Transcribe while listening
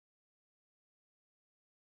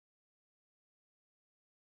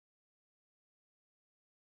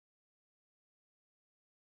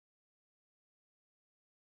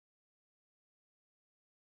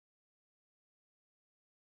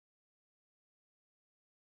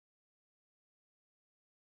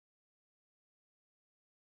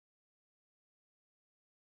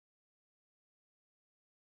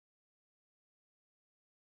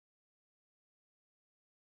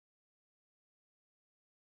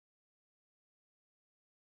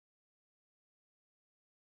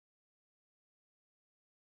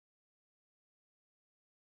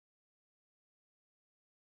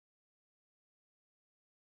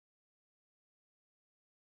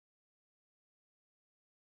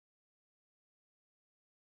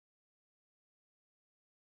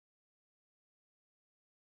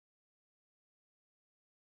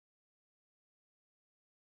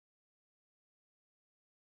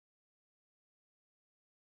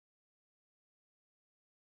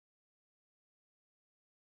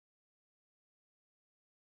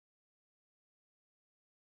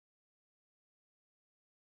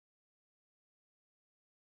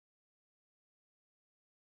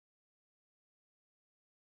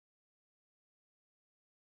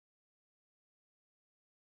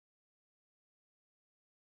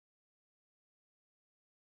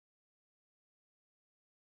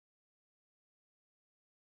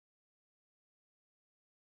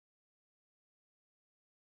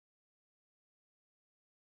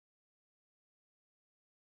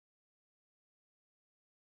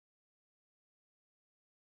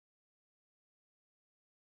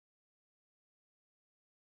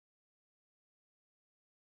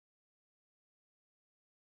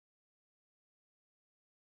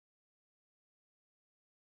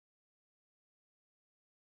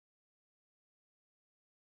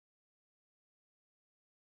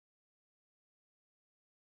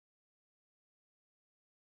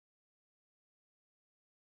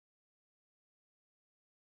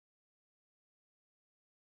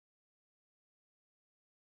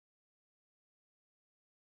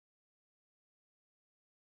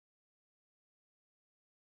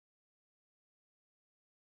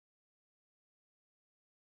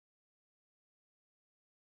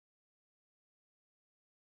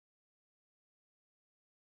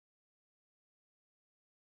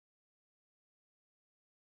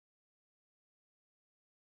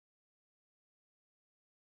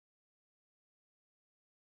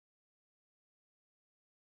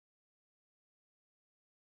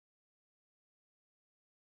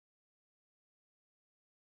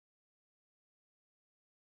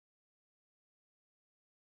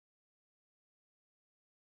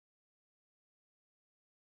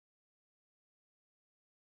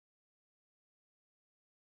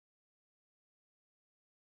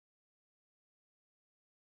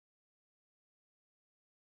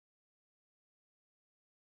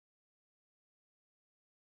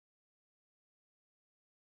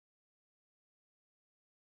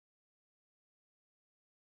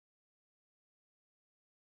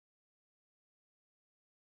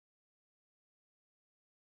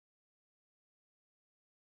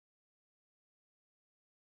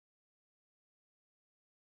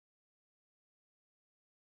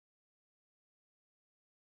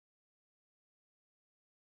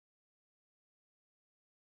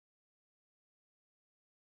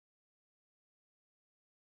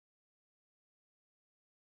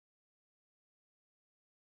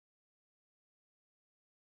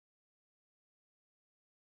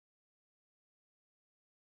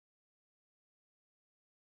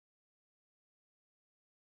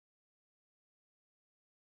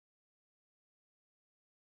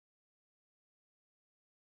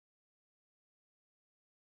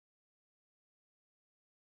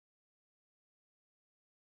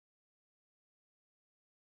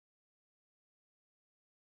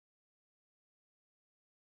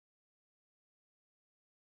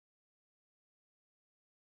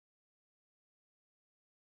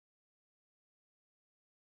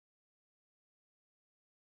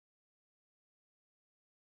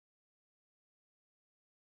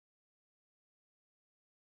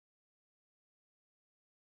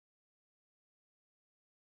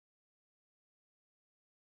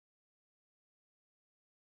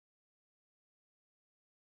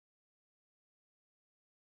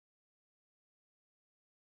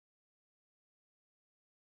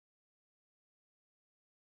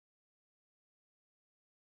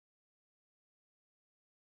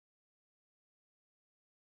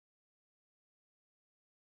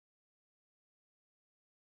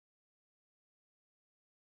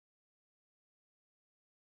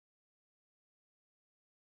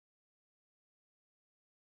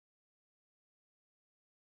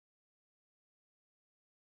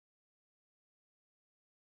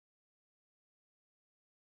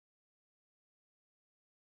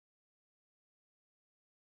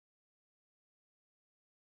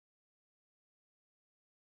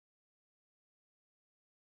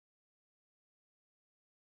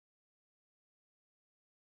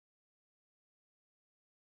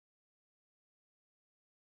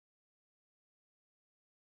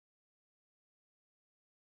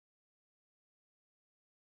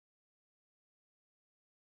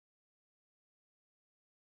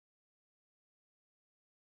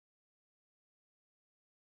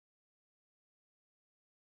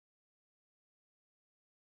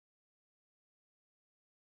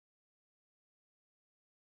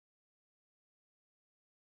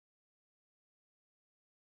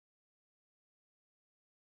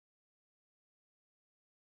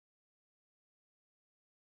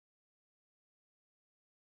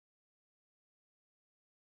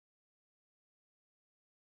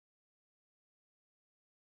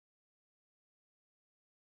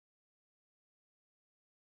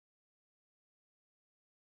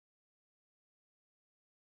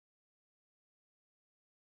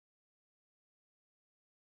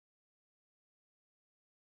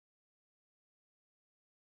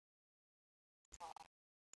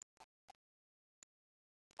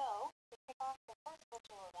So, to kick off the first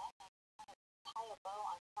virtual event and kind of tie a bow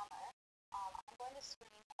on summer, I'm going to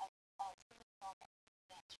screen a screen film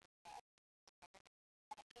dance routine,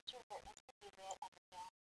 and it features their intermediate and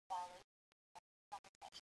advanced ballet summer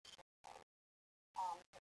sessions.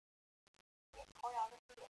 The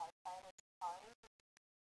choreography is by stylist Ari,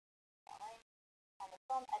 and the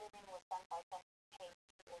film editing was done by Justin Page,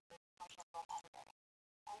 who is a commercial film editor.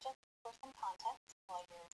 And just for some context, while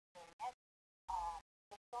you're hearing it,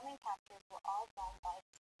 the filming captures were all done by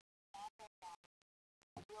standard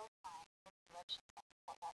real time with directions and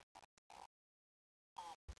choreography.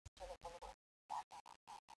 And sort of a little background on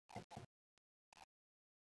that.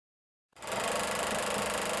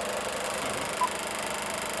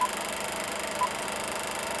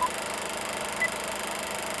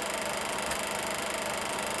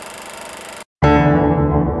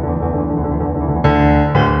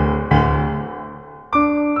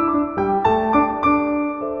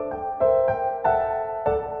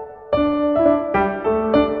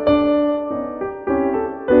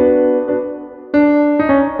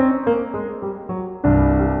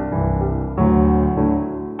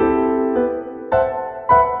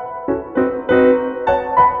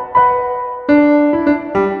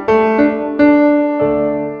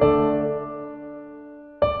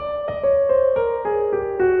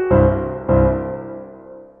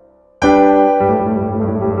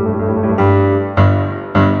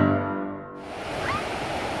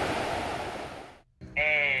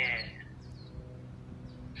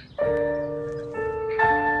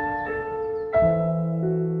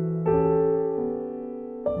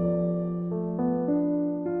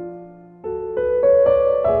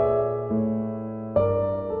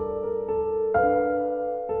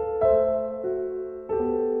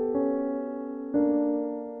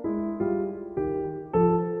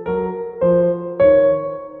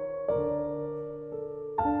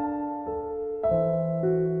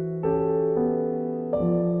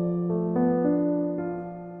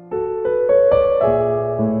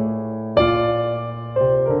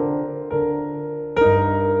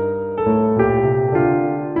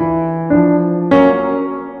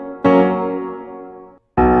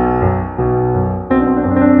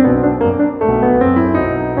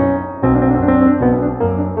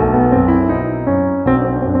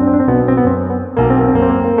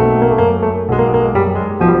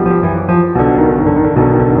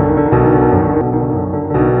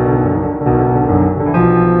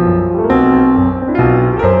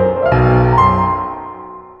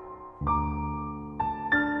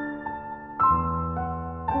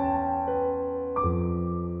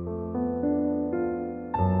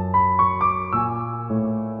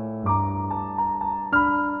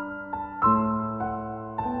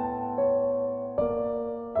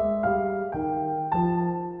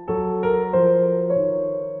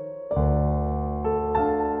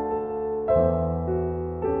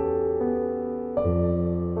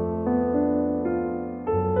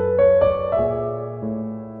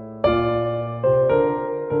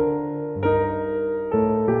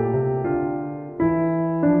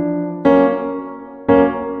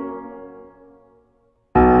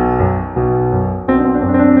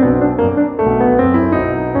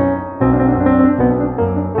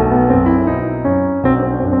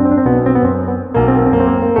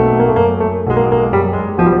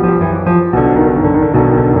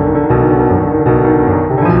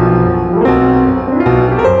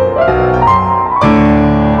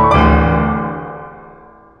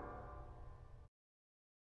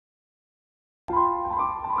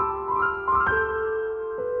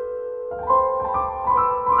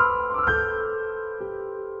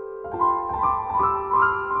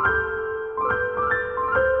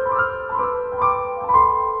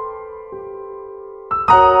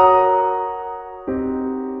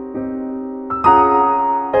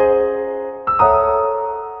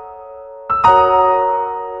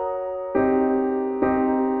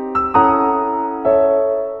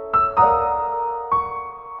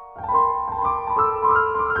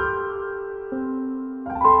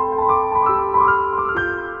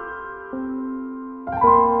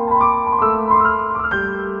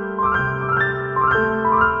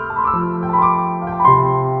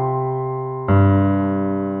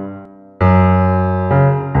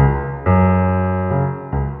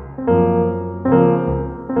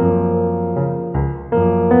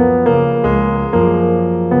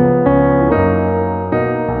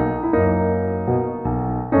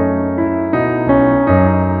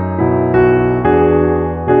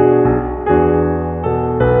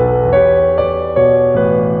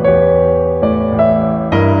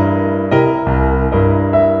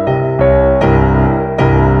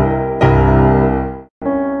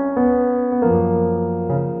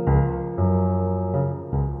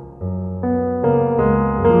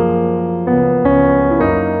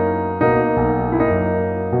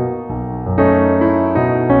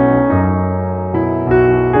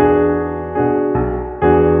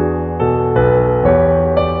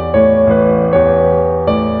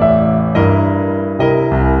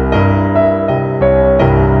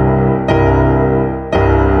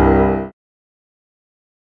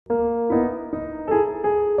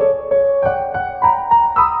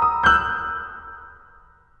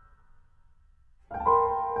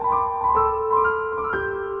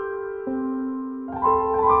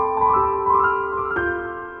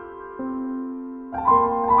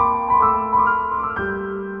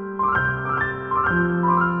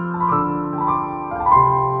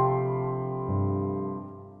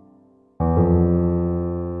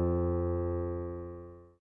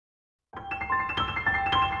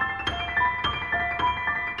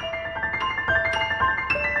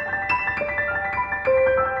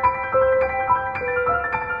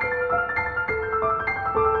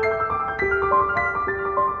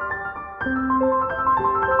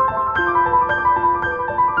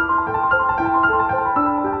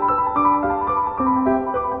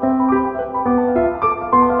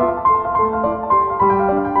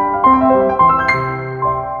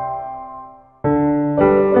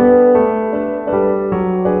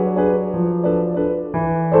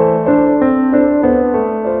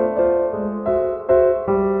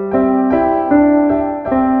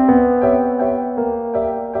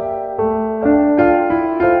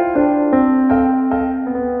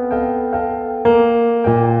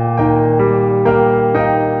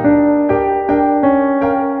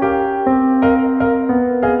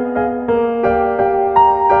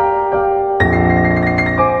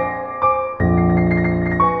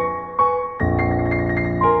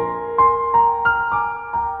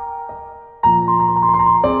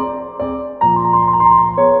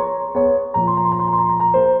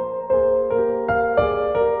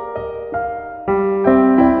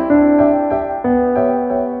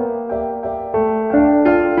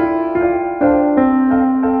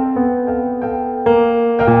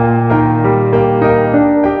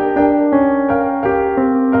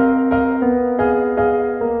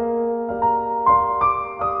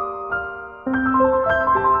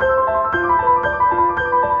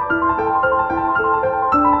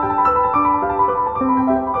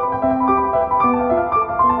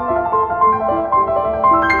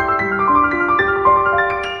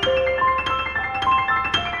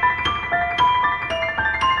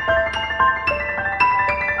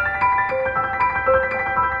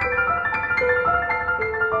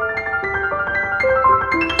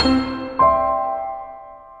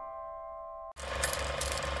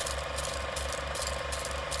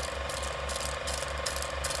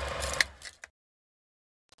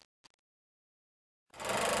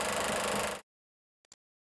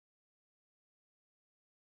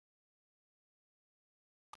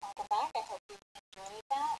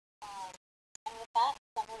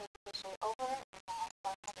 officially over. We're now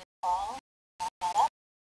starting this fall. Wrap that up.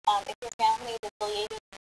 If your family is affiliated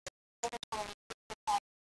with the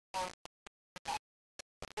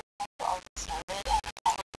already started, and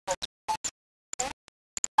I hope the folks will.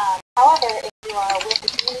 However, if you are with the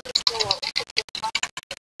community school or interested in school,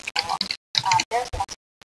 there's an extra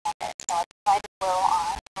so I decided to go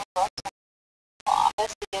on the books and the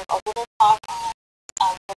office to give a little talk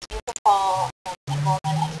on what's new for fall, enrollment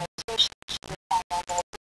and registration. She was found on the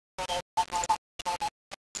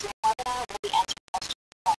Zoom webinar. We'll be answering questions.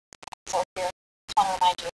 So if you're, just want to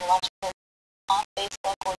remind you, if you're watching this on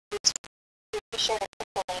Facebook or YouTube, be sure to click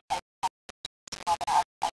the link and come to the webinar if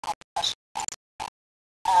you have questions.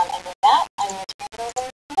 And with that, I will turn it over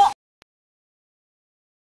to Bill.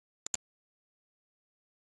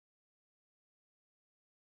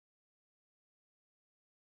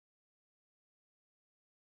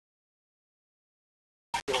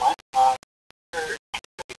 Everyone,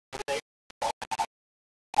 today,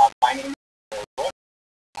 my name is Brooke.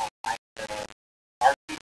 I'm the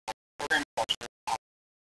marketing program specialist.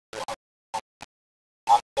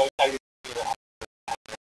 I'm so excited to do the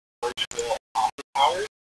virtual office hours,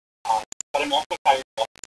 but I'm also excited about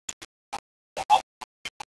the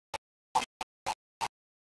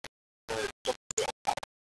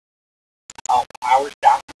our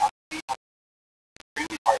staff are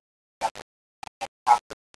extremely hard together.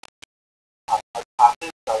 Our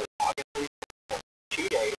classes start August 31st, so 2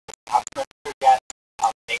 days. Have to forget,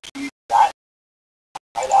 make sure you do that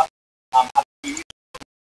right up. Have to use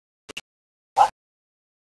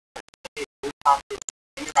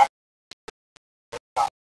interact with stuff.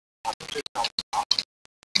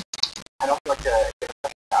 I don't feel like to get a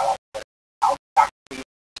special shout out, but our faculty,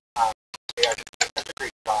 they are just such a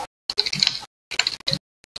great job.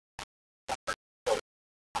 So,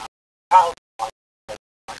 how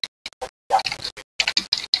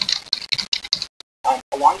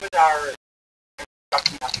along with our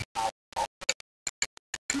introduction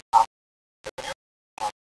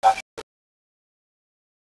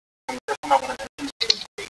and the first one I want to mention is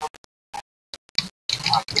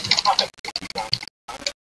this is a topic if you don't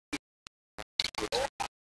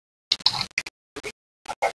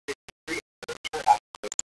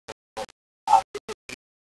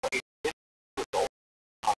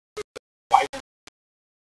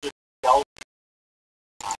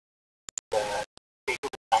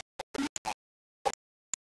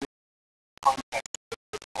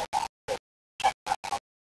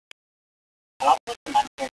and also to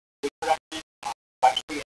mention this production,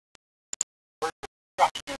 especially for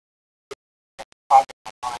construction project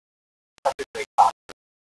on such a great class.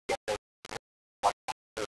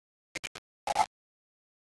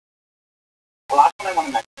 The last one I want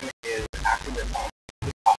to mention is activism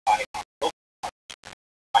taught by local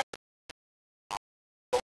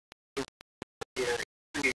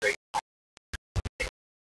pretty great.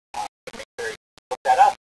 Make sure you look that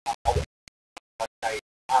up on all the website.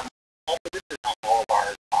 Also, this is not all of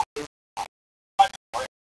our classes. Much more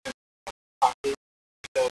classes.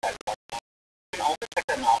 So that you can also check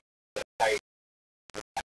them out on the site.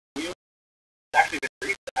 It's actually been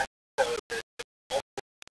reset, so there's multiple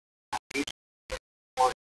pages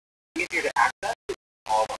more easier to access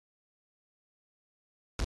all of them.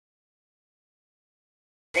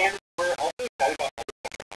 And we're also excited about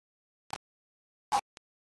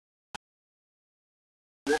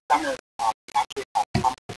this summer. We actually have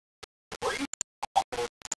stories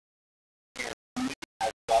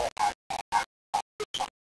as well as active.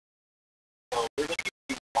 So we're looking to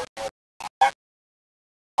be more of that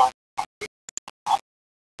fun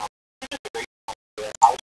it's a great time to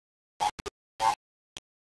house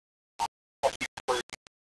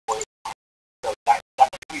so that's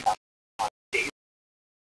coming up on days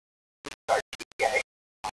to start PTA.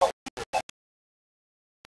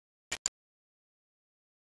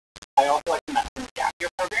 I also like to mention the gap year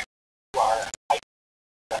program who are high school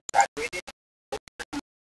that graduated.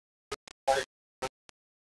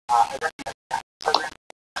 I recommend that program.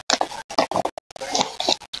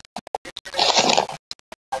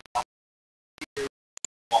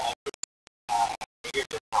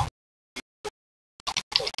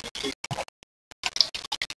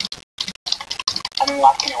 And then the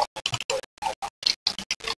last thing I want to mention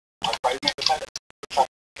is our Friday night recital,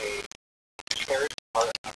 a cherished part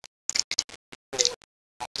of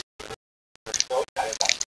the show that is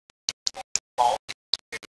at fall.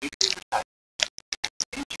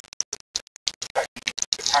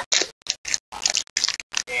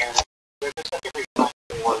 And there's just such a great time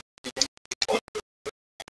for students to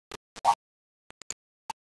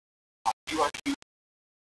you are to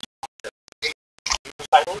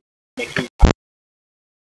recital, make sure you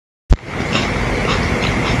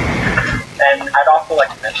And I'd also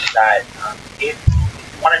like to mention that if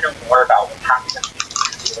you want to know more about what's happening in the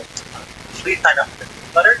school, please sign up for the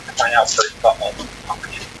newsletter to find out first about all the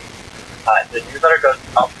opportunities. The newsletter goes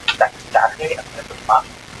out the second Saturday at the end of the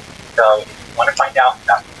month. So if you want to find out,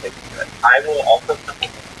 that's the place to do it. I will also put the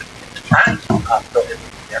link in the chat, so it will be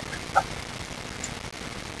there for you.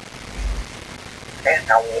 Okay, and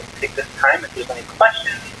now we'll take this time if there's any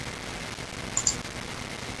questions.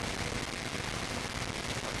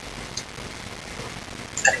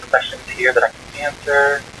 Any questions here that I can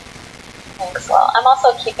answer? Thanks. Well, I'm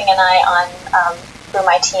also keeping an eye on through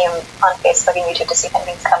my team on Facebook and YouTube to see if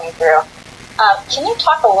anything's coming through. Can you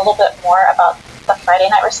talk a little bit more about the Friday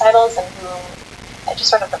night recitals and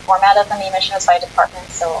just sort of the format of them? You mentioned it was by department,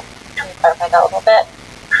 so can you clarify that a little bit?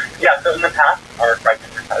 Yeah, so in the past, our Friday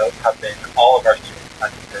night recitals have been all of our students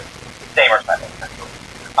attended the same recital essentially.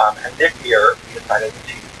 And this year, we decided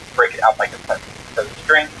to break it out by department. So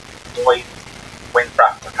string, voice, wind,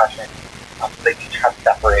 brass, percussion, so they each have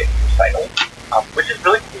separate recitals, which is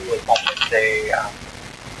really cool. It's almost a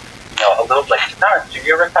little like, not a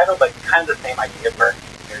studio recital, but kind of the same idea where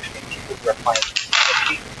you're seeing people who are playing a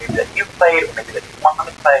piece maybe that you played or maybe that you want them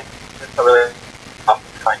to play. It's a really fun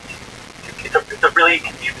it's a really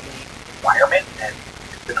community environment, and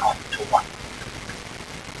it's been awesome to watch.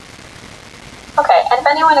 Okay, and if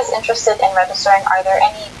anyone is interested in registering, are there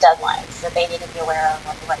any deadlines that they need to be aware of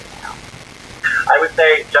right now? I would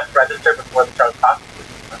say just register before the start of class, which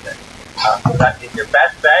is Monday. So that is your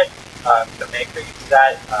best bet. So make sure you do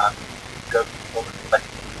that. Go to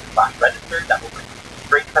Colburn/register. That will bring you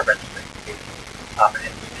straight to our registration page, and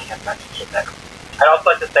you can message it there. I'd also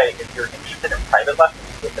like to say, if you're interested in private lessons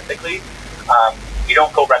specifically, you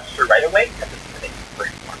don't go register right away. You have to submit a query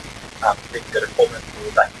form. So you can go to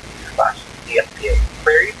Colburn/DSPA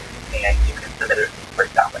query, and you can submit a query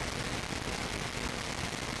that way.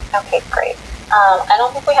 Okay, great. I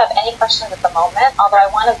don't think we have any questions at the moment, although I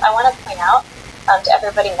want to point out to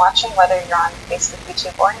everybody watching, whether you're on Facebook,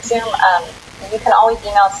 YouTube, or in Zoom, you can always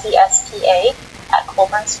email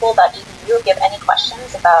cspa@colburnschool.edu if you have any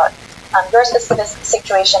questions about your specific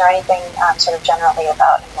situation or anything sort of generally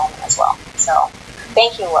about enrollment as well. So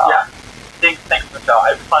thank you, Will. Yeah, thanks, Michelle.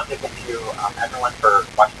 I just want to thank you, everyone, for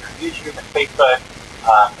watching on YouTube and Facebook.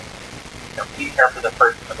 Being here for the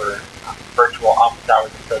first ever virtual office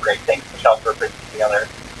hours is so great. Thanks, Michelle, for putting it together.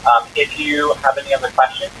 If you have any other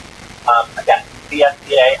questions, again,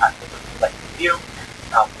 CSPA@colburnschool.edu.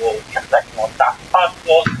 We'll connect more as fast as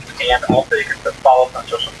possible, and also you can follow us on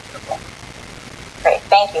social media as well. Great,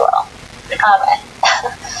 thank you, Will.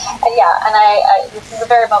 And yeah, and this is a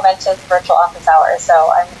very momentous virtual office hour.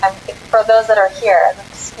 So I'm for those that are here, the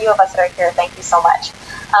few of us that are here, thank you so much.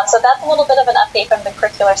 So that's a little bit of an update from the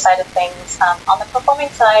curricular side of things. On the performing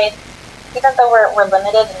side, even though we're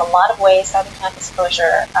limited in a lot of ways having campus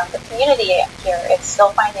closure, the community here is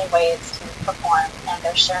still finding ways to perform, and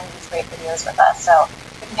they're sharing these great videos with us. So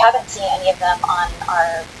if you haven't seen any of them on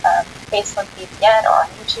our Facebook feeds yet or on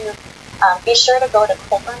YouTube, be sure to go to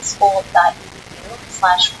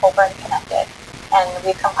colburnschool.edu/colburnconnected, and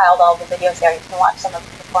we've compiled all the videos there. You can watch some of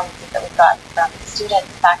the performances that we've got from students,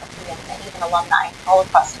 faculty, and even alumni all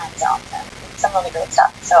across time zones, and some really great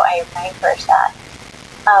stuff. So I encourage that.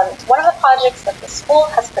 One of the projects that the school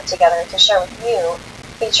has put together to share with you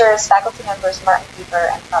features faculty members Martin Bieber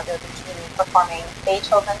and Fabio Vicini performing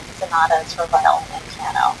Beethoven's sonatas for violin and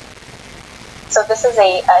piano. So this is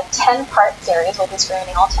a 10-part series. We'll be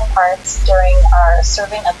screening all 10 parts during our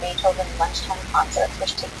Serving of Beethoven lunchtime concerts,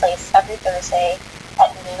 which take place every Thursday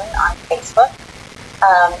at noon on Facebook.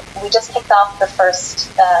 We just kicked off the first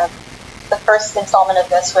installment of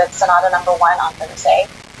this with Sonata number 1 on Thursday.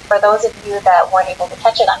 For those of you that weren't able to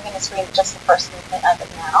catch it, I'm going to screen just the first movement of it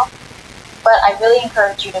now. But I really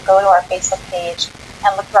encourage you to go to our Facebook page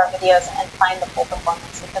and look through our videos and find the full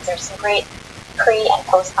performance, because there's some great pre- and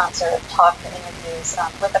post-concert talk and interviews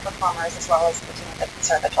with the performers as well as the team at the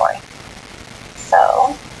conservatory.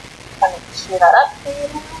 So, let me cue that up for you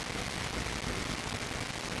now.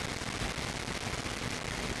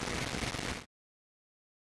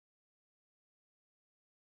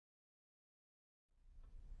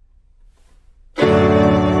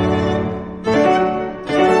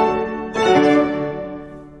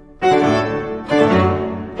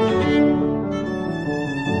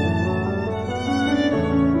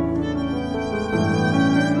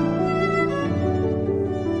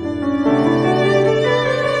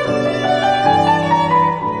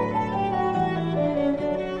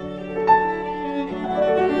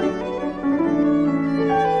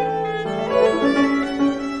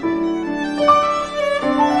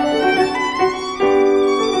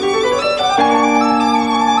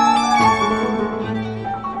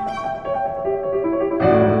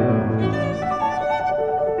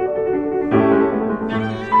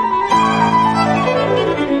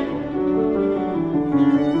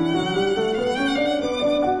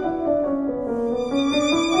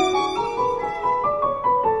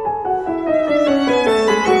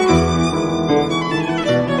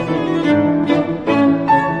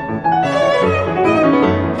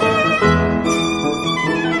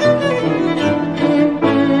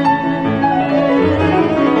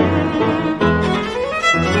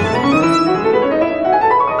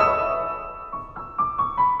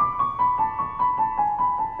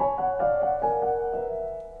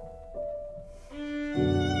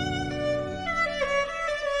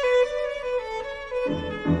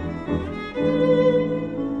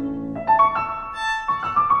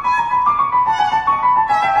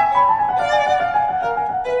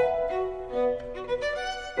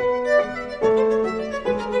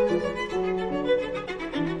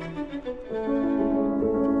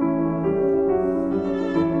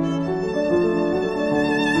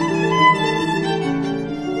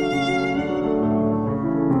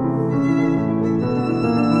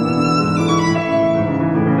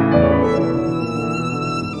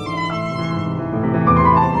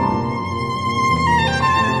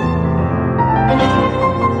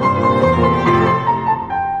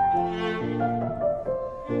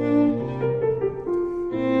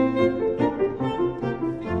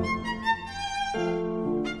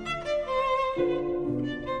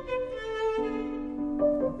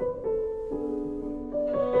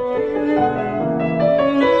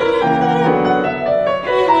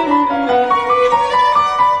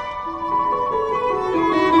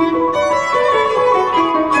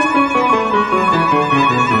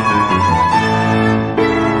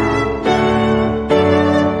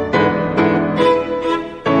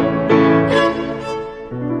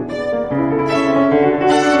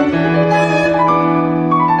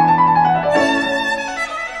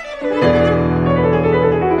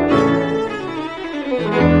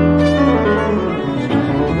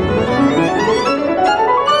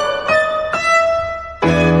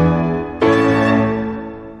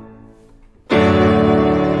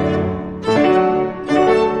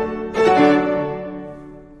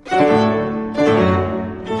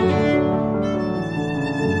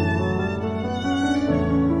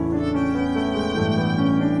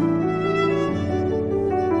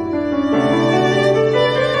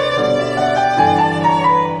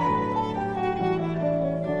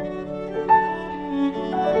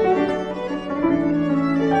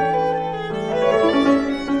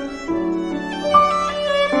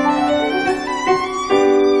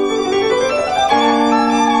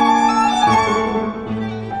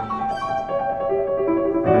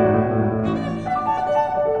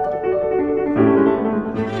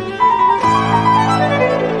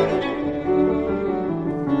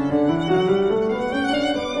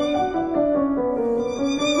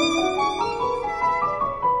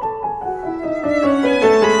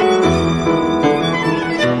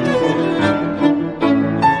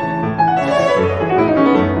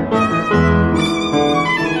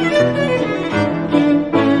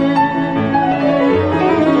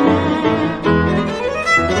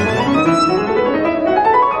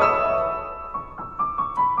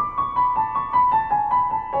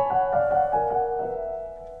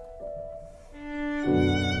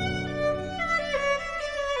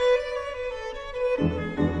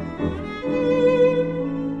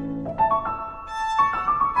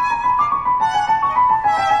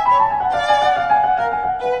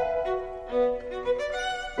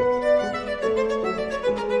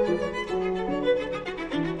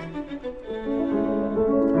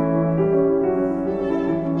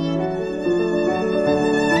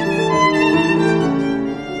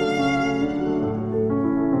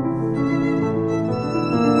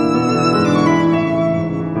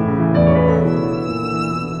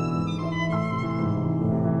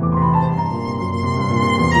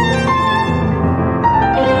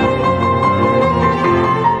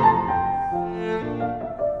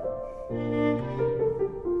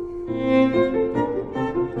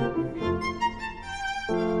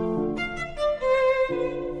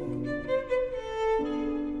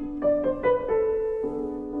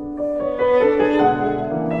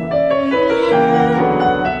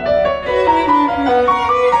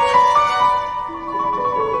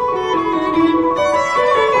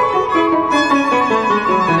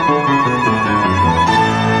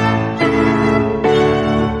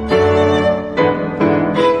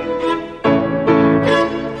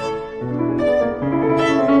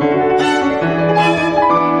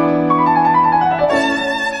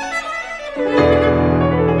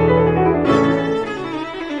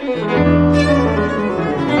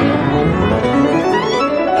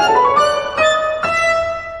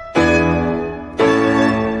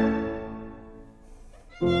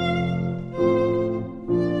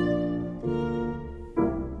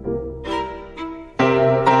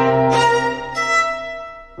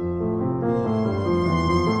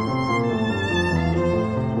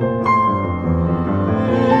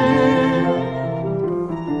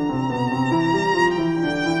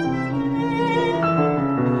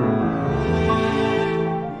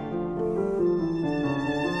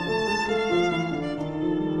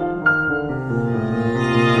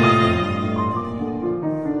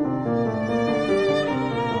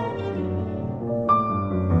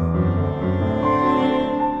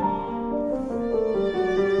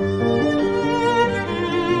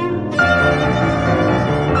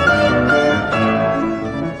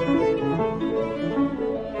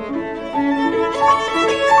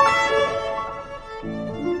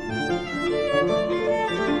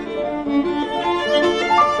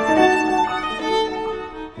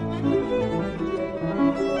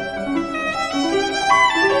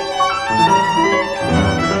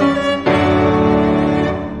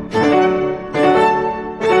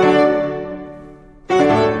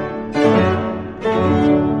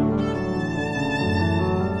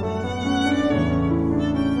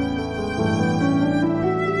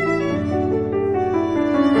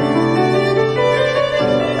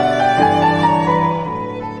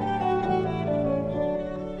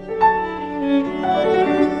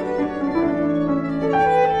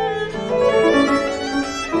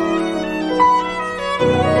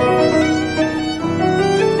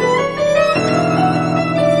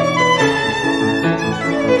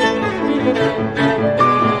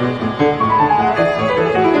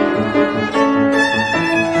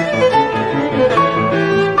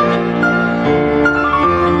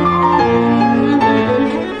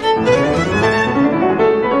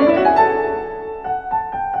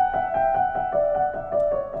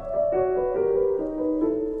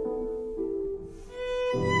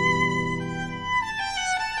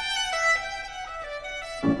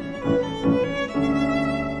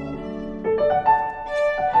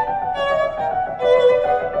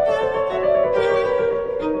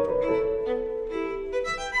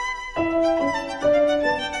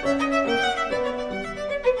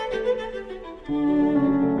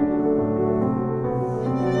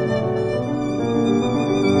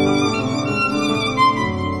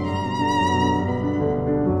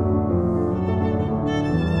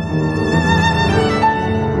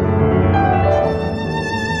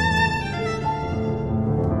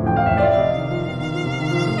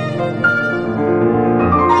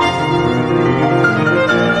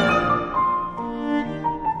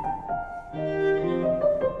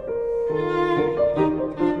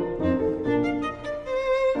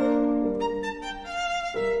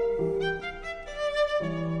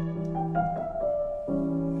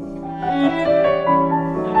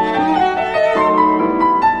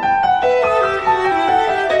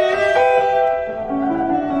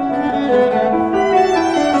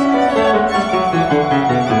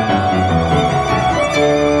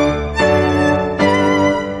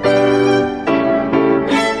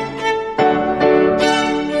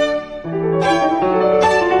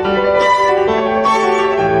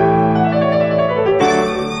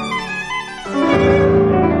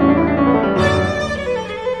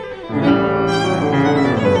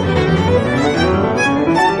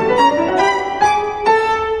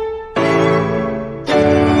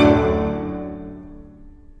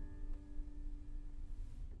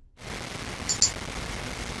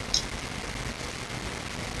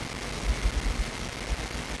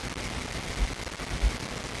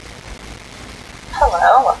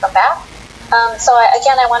 welcome back.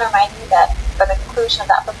 Again, I want to remind you that for the conclusion of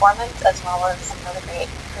that performance, as well as some really great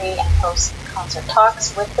pre- and post-concert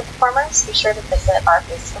talks with the performers, be sure to visit our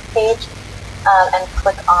Facebook page and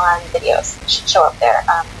click on videos. It should show up there.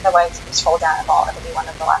 Otherwise, if you scroll down at all, it'll be one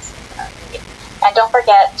of the last things in our feed. And don't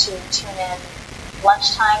forget to tune in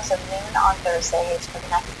lunchtime, so noon on Thursdays for the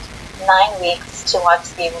next 9 weeks to watch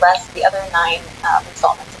the other 9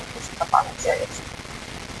 installments of this performance series.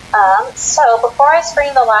 So before I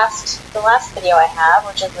screen the last video I have,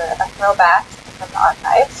 which is a throwback from the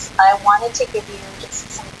archives, I wanted to give you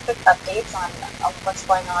just some quick updates on what's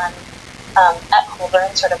going on at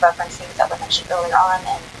Colburn, sort of referencing that we mentioned earlier on,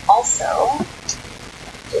 and also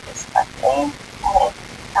do this correctly. I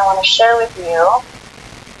want to share with you.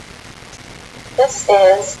 This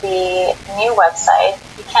is the new website.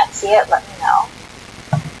 If you can't see it, let me know.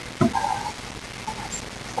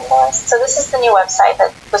 So this is the new website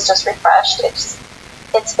that was just refreshed. It's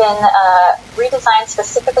been redesigned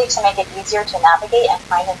specifically to make it easier to navigate and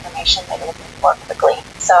find information that you're looking for quickly.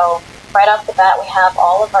 So right off the bat, we have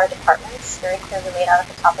all of our departments very clearly laid out at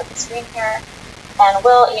the top of the screen here. And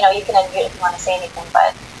you can unmute if you want to say anything,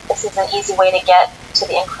 but this is an easy way to get to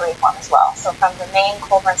the inquiry form as well. So from the main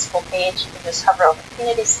Colburn School page, you can just hover over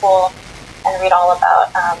Community School and read all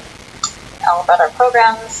about our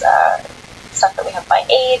programs, stuff that we have by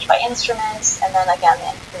age, by instruments, and then again, the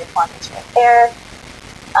inquiry form is right there.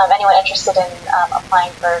 Anyone interested in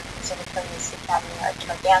applying for Conservatory Music Academy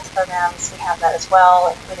or dance programs, we have that as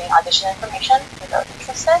well, including audition information for those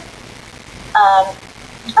interested.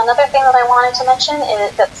 Another thing that I wanted to mention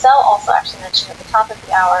is that Zell also actually mentioned at the top of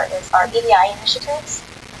the hour is our EDI initiatives.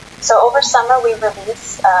 So over summer, we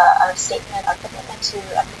released our statement, our commitment to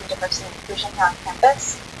equity, diversity, and inclusion here on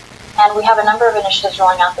campus. And we have a number of initiatives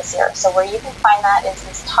rolling out this year. So where you can find that is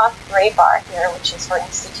this top gray bar here, which is for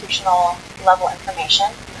institutional level information.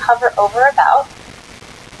 You hover over About,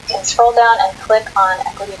 you can scroll down and click on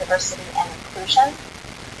Equity, Diversity, and Inclusion.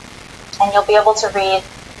 And you'll be able to read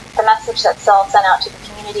the message that Zell sent out to the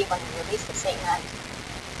community when we released the statement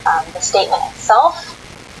itself,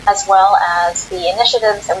 as well as the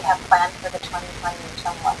initiatives that we have planned for the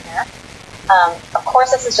 2020-21 year. Of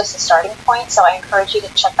course, this is just a starting point, so I encourage you to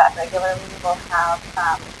check back regularly.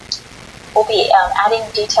 We'll be adding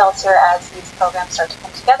details here as these programs start to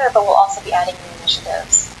come together, but we'll also be adding new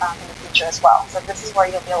initiatives in the future as well. So this is where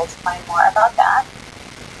you'll be able to find more about that.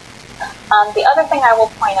 The other thing I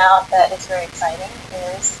will point out that is very exciting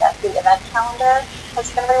is that the event calendar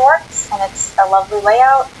has been reworked, and it's a lovely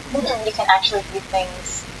layout. You can actually view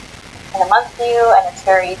things in a month view, and it's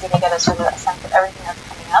very easy to get a sort of a sense of everything that's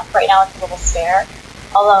coming up. Right now it's a little spare,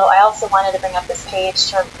 although I also wanted to bring up this page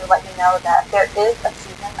to let you know that there is a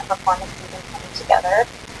performance season coming together,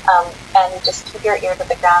 and just keep your ear to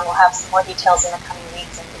the ground. We'll have some more details in the coming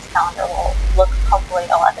weeks, and this calendar will look hopefully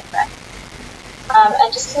a lot different.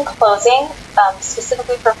 And just in closing,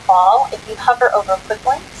 specifically for fall, if you hover over quick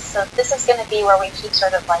links, so this is going to be where we keep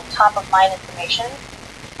sort of like top of mind information.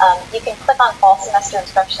 You can click on Fall Semester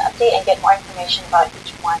Instruction Update and get more information about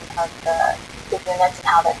each one of the units and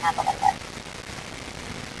how they're handling it.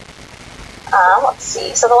 Let's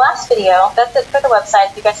see. So the last video, that's it for the website.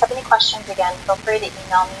 If you guys have any questions, again, feel free to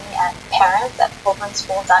email me at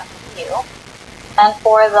parents@colburnschool.edu. And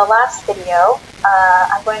for the last video,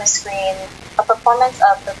 I'm going to screen a performance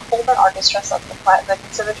of the Colburn Orchestra, so the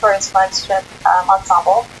Conservatory's flagship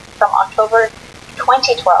ensemble from October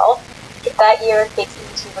 2012. That year,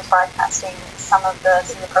 KTET was broadcasting some of the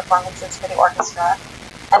performances for the orchestra.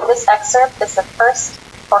 And this excerpt is the first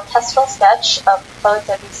orchestral sketch of Claude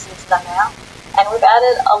Debussy's La Mer. And we've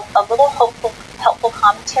added a little helpful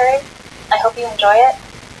commentary. I hope you enjoy it.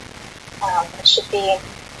 It should be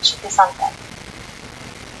something.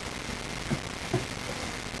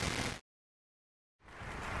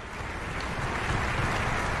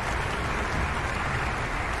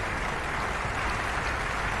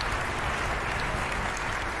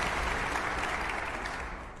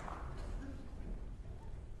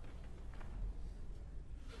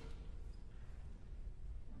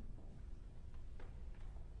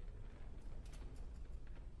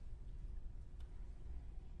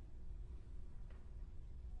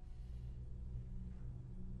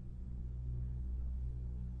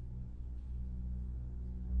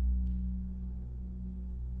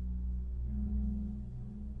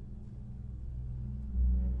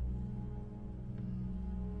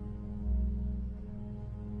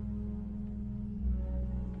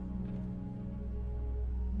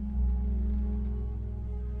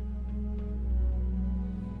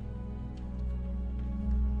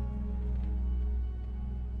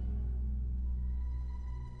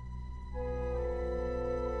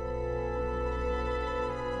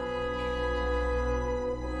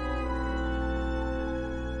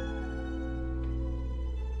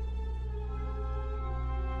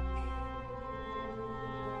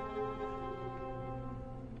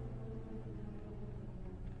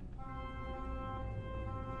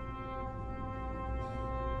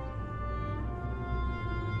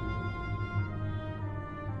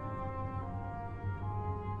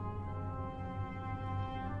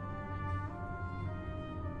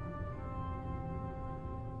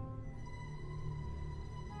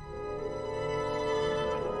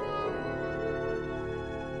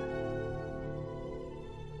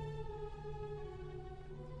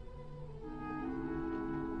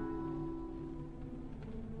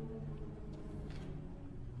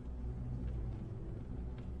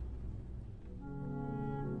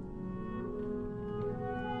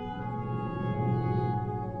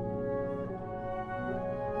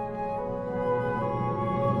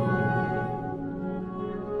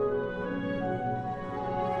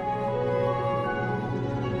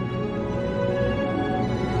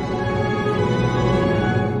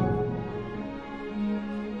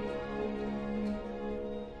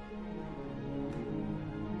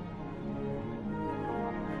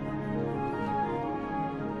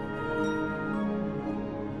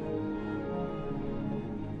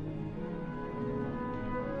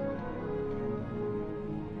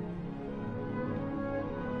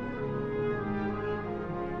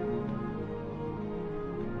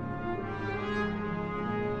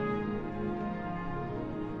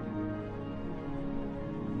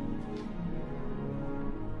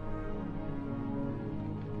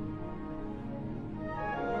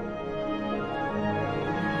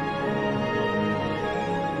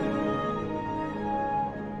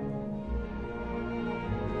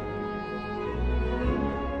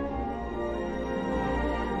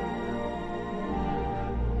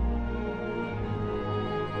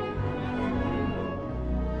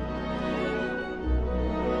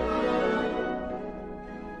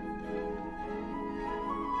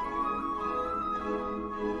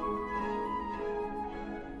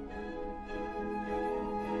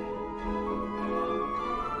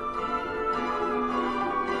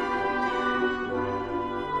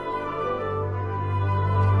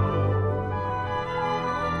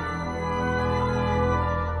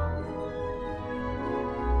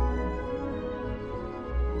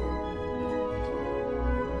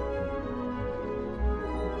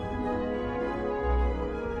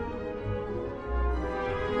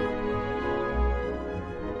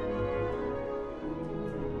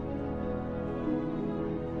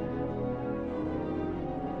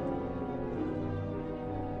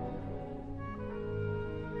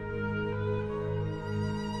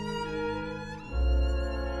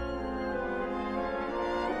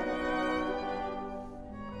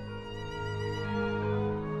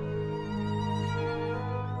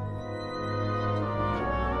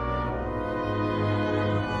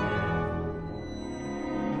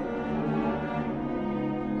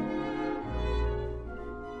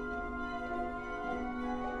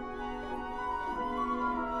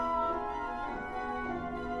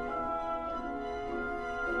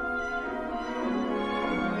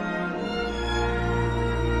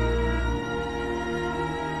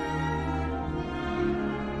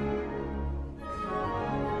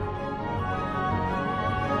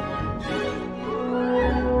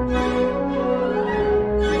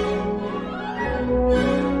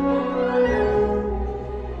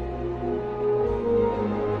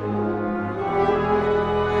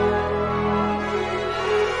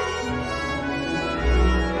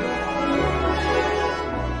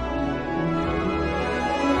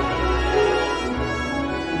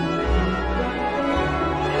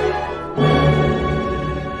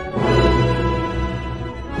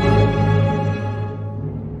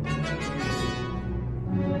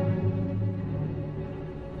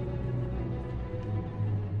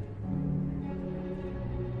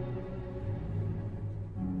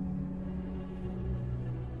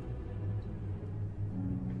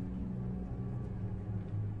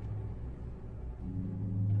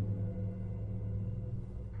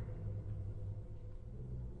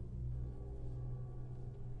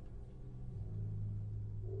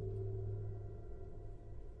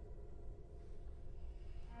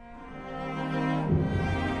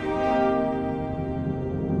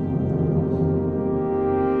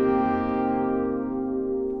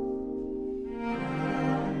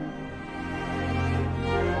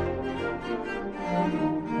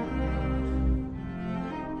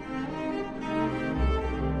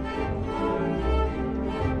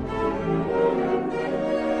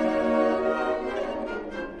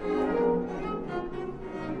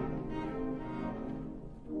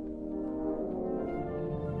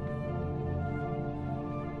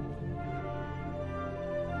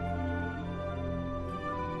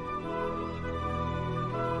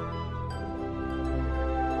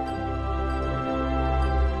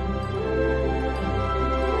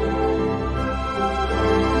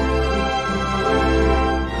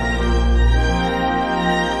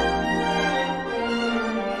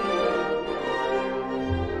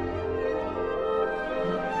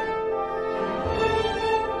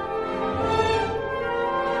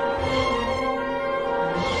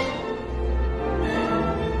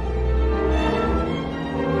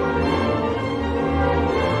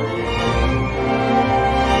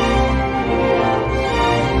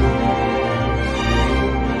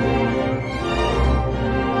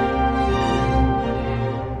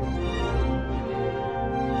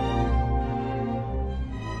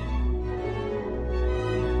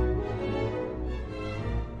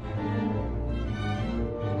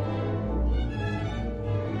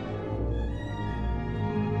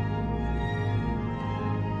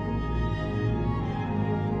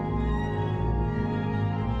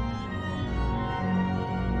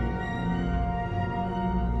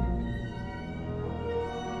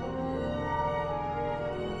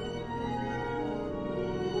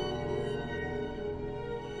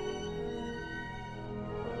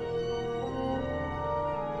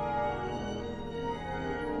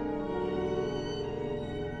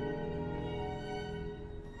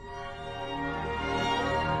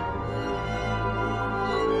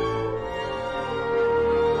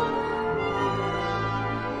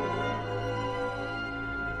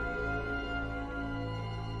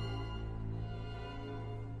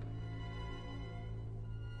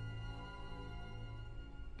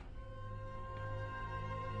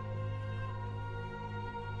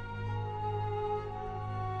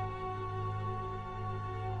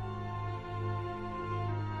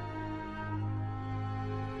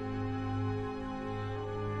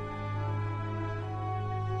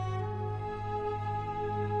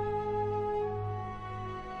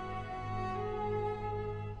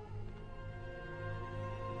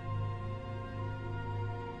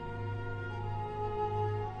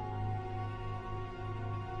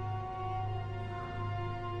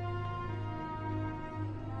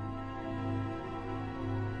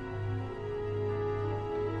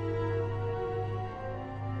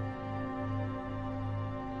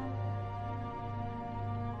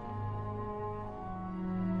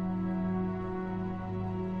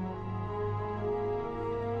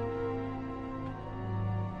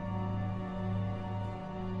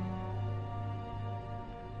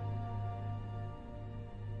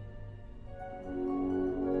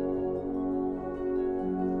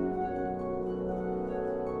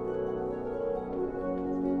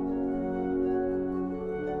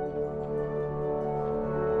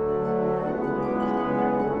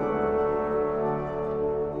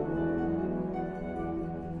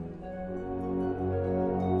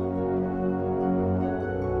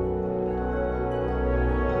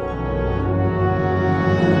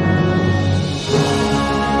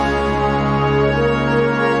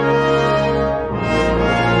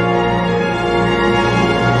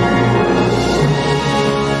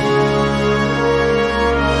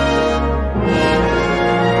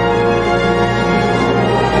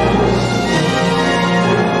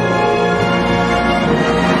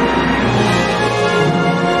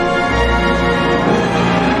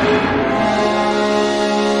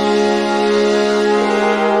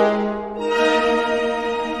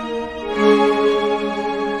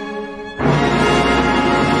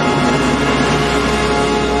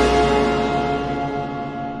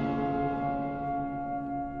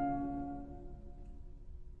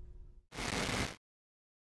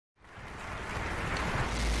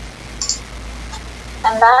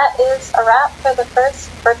 And that is a wrap for the first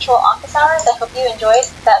virtual office hours. I hope you enjoyed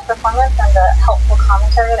that performance and the helpful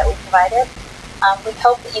commentary that we provided. We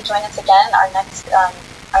hope that you join us again. Our next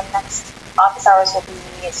office hours will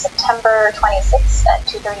be September 26th at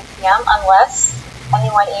 2:30 p.m. unless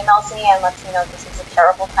anyone emails me and lets me know this is a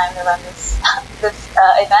terrible time to run this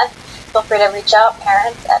event. Feel free to reach out,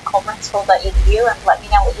 parents@colburnschool.edu, and let me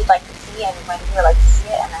know what you'd like to see and when you would like to see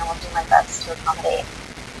it, and I will do my best to accommodate.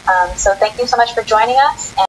 So thank you so much for joining us.